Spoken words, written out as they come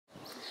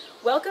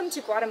Welcome to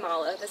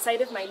Guatemala, the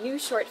site of my new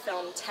short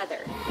film,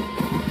 Tether.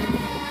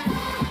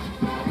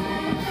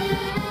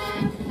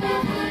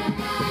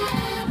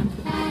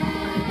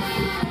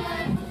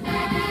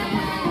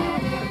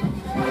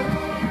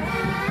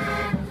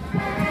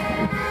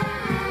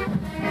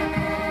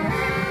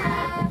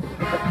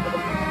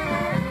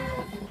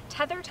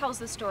 Tether tells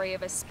the story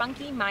of a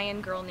spunky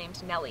Mayan girl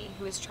named Nelly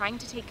who is trying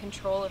to take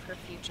control of her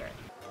future.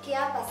 ¿Qué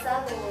ha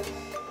pasado?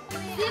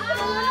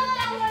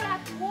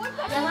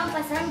 Ya van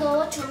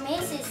pasando 8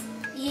 meses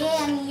y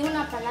ella ni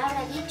una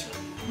palabra dicho.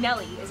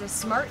 Nelly is a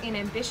smart and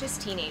ambitious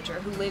teenager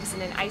who lives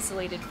in an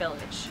isolated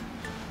village.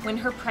 When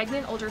her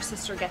pregnant older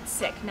sister gets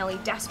sick, Nelly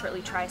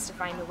desperately tries to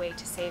find a way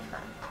to save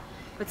her.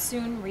 But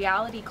soon,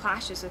 reality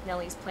clashes with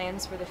Nelly's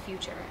plans for the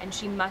future, and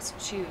she must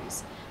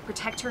choose: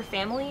 protect her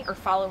family or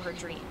follow her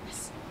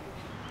dreams.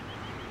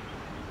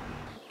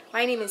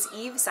 My name is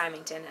Eve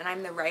Symington, and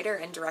I'm the writer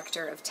and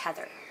director of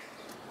Tether.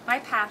 My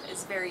path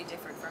is very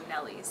different from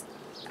Nelly's.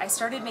 I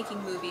started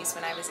making movies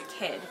when I was a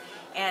kid,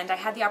 and I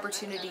had the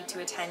opportunity to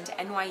attend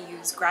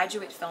NYU's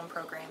graduate film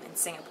program in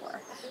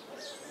Singapore.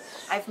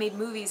 I've made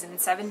movies in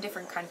 7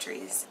 different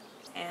countries,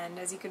 and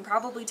as you can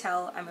probably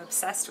tell, I'm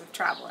obsessed with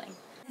traveling.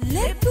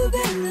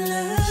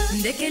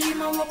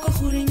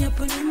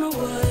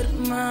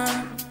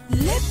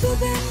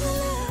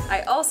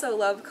 I also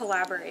love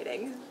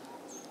collaborating.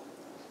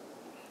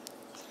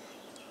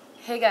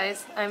 Hey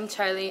guys, I'm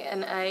Charlie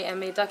and I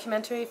am a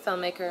documentary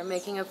filmmaker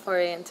making a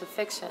foray into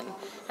fiction,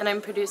 and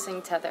I'm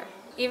producing Tether.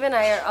 Eve and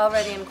I are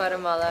already in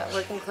Guatemala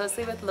working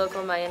closely with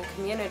local Mayan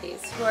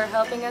communities who are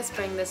helping us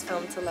bring this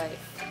film to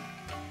life.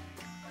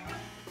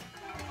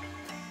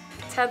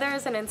 Tether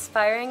is an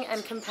inspiring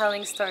and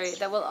compelling story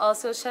that will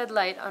also shed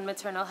light on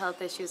maternal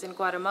health issues in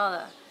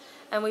Guatemala,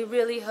 and we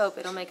really hope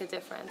it'll make a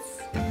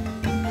difference.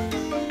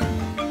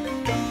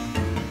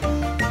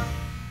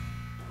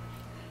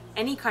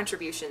 Any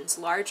contributions,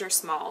 large or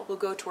small, will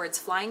go towards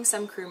flying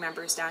some crew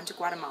members down to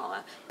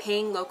Guatemala,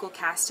 paying local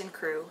cast and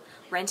crew,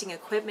 renting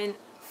equipment,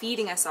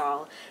 feeding us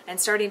all, and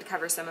starting to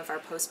cover some of our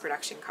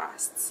post-production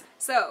costs.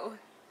 So,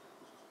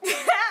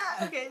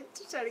 okay,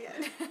 try it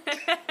again.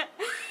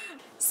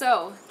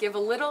 So, give a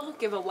little,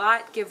 give a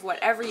lot, give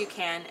whatever you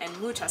can,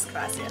 and muchas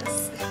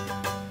gracias.